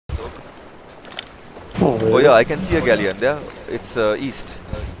Oh, really? Oh yeah, I can see a galleon there. It's east.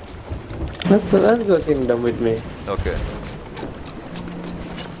 Let's go kingdom with me. Okay.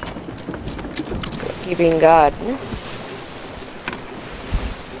 Keeping guard.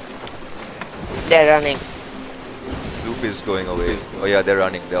 They're running. Sloop is going away. Oh yeah, they're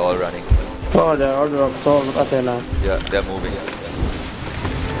running. They're all running. Oh, they're all dropped. So, Athena. Yeah, they're moving.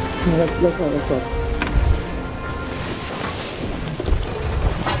 Let's go.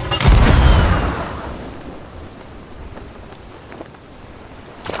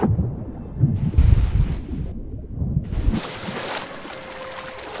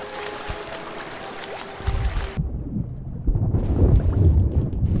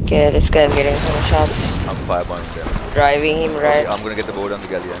 Okay, this guy's getting some shots. I'm firebombing them. Driving him right. Okay, I'm gonna get the board on the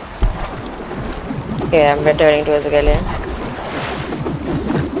galleon. Okay, I'm returning towards the galleon.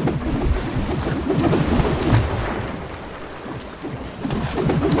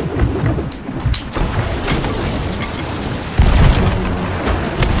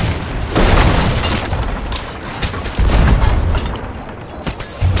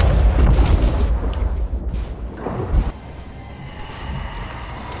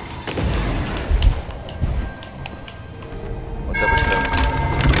 What's happening there?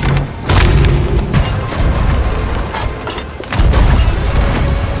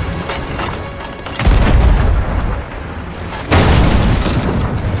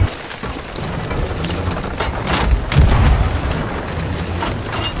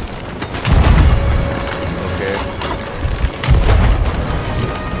 Okay.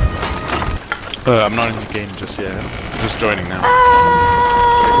 I'm not in the game just yet. Just joining now.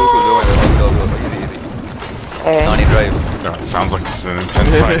 Okay, cool. Go. Easy. Okay. Nani drive. No, it sounds like it's an intense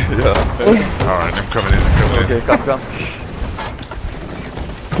fight. Yeah. Alright, I'm coming in. Okay, come.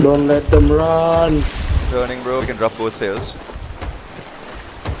 Don't let them run. Turning, bro. We can drop both sails.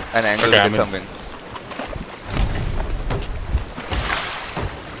 And angle Okay, will I'm get some in.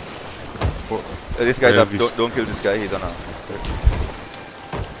 This guy's Yeah, up. Don't kill this guy. He's on a.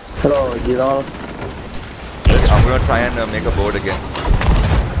 Hello, Giro. I'm gonna try and make a board again.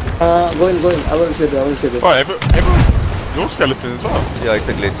 Going. I will shoot you. Oh, everyone, your skeleton as well. Yeah, it's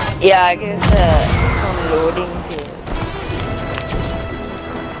a glitch. Yeah, I guess some loading scene.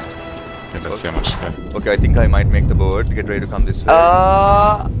 Okay, let's see how much. Okay, I think I might make the board. Get ready to come this way.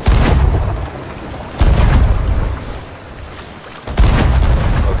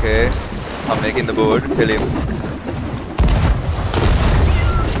 Okay, I'm making the board. Kill him.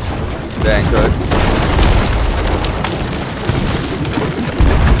 The anchor.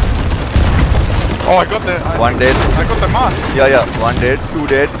 Oh, I got the. One dead. I got the mask. Yeah. One dead. Two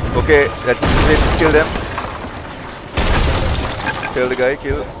dead. Okay, that's it. Kill them. Kill the guy.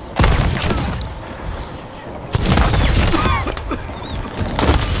 Kill.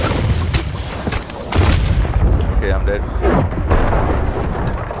 Okay, I'm dead.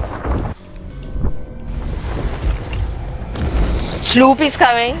 Sloop is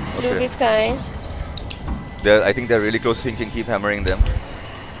coming. Okay. I think they're really close. Thinking, keep hammering them.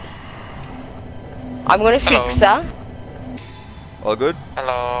 I'm gonna fix her. All good?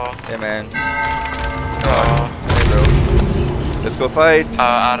 Hello. Hey man. Hello. Hey bro. Let's go fight.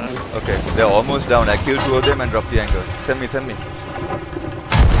 Are Okay, they're almost down. I killed two of them and dropped the anchor. Send me.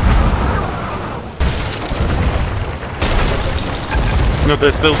 No,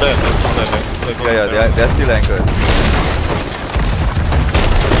 they're still there. Yeah, they're still anchored.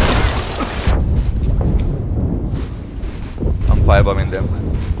 I'm firebombing them.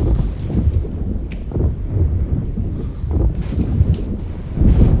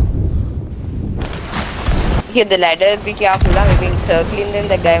 Here, the ladder, be careful. We've been circling them,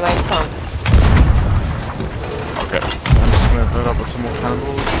 that guy might come. Okay. I'm just gonna load up with some more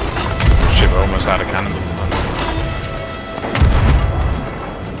cannonballs. Shit, we're almost out of cannonballs.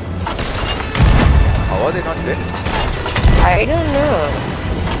 How are they not dead? I don't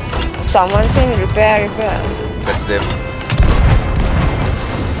know. Someone saying repair. That's them.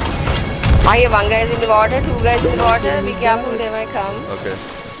 I hear one guy is in the water, two guys in the water. Be careful, they might come. Okay.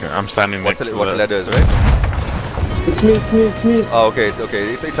 Okay, I'm standing next to What's the ladders, right? It's me. Oh, okay, it's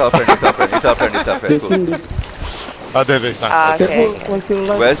okay. It's our friend. Cool. Oh, there they stand. Okay. Careful, one kill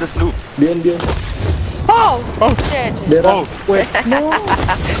left. Where's the sloop? Behind. Oh, shit. There are. Oh. Wait, no.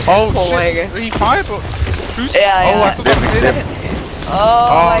 Oh, Oh my shit. God. He fired, but who's? Yeah, Oh, I yeah. forgot to say that. Oh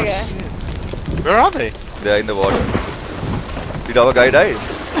my god. Shit. Where are they? They're in the water. Did our guy die?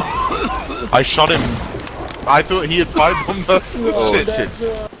 I shot him. I thought he had firebombed us. Oh Shit. shit.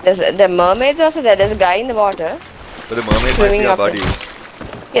 There's the mermaids also there. There's a guy in the water. But the mermaid might Swimming be our up there. buddies.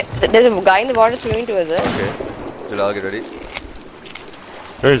 Yeah, there's a guy in the water swimming towards us. Okay. Jalal, get ready.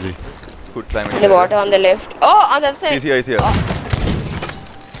 Where is he? Good climbing. The water on the left. Oh, on the other side. He's here, he's here.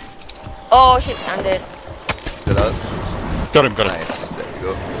 Oh shit, I'm dead. Jalal. Got him. Nice, there you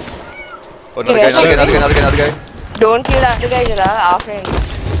go. Oh, another guy. Don't kill the other guy, Jalal. Our friend.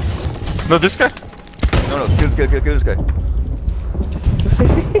 No, this guy. No, kill this guy.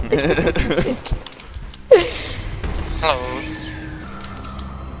 Hello.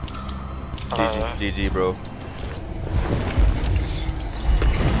 GG, bro.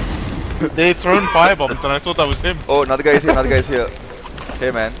 They thrown firebombs and I thought that was him. Oh, another guy is here. Hey,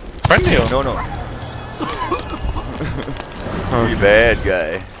 man. Friendly or? No. Be bad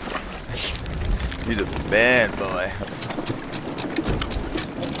guy. He's a bad boy.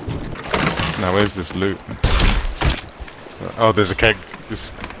 Now where's this loot? Oh, there's a keg.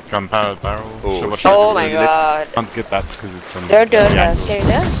 This gunpowder barrel. Oh, shit. Oh my god. Can't get that because it's on They're done. the Stay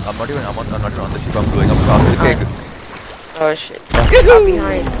there. I'm not on the ship. I'm blowing up past the keg. Oh shit. Up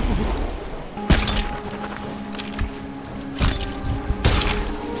behind.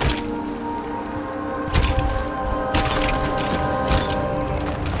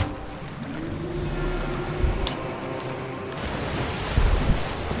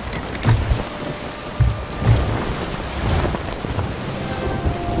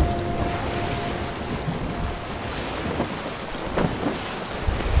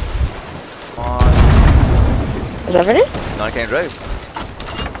 Is that it? No, I can't drive.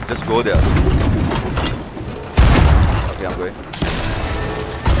 Just go there. Okay, I'm going.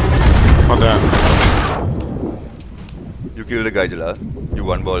 Oh damn. You killed the guy, Jalal. You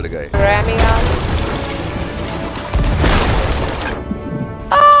one-balled the guy. Ramming us.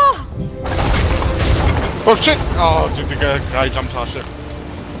 Ah! Oh shit! Oh, dude, the guy jumped our ship.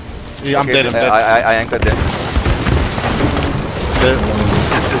 Yeah, I'm dead. I anchored them.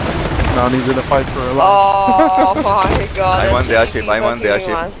 Now he's in a fight for a life. Oh my god. I won that's their ship, really I won their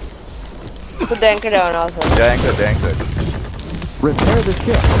fucking one. Put the anchor down also. They anchored. Repair the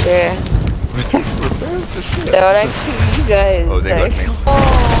ship. Yeah. There were like 3 guys. Oh, they got like, me.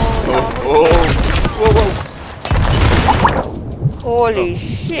 Whoa. Holy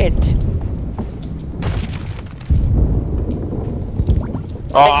shit.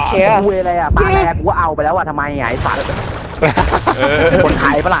 Oh, Chaos. คุยอะไรอ่ะบ้านแรกกูเอาไปแล้วอ่ะทำไมไอ้สัตว์คนไท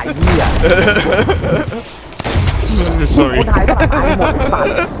ยปะล่ะไอ้เหี้ย sorry. คนไทยปะล่ะตายหมดไอ้สัต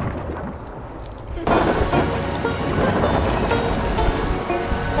ว์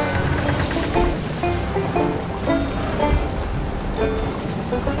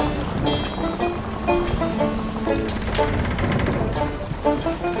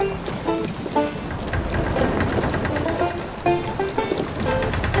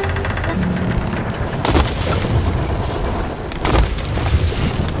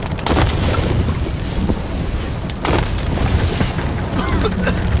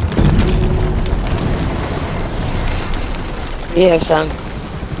We have some.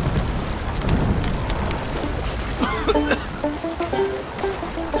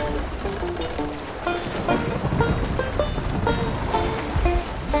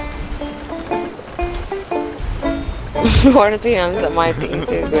 What is he? My things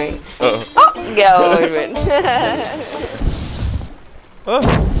he's doing. Oh, yeah, wait.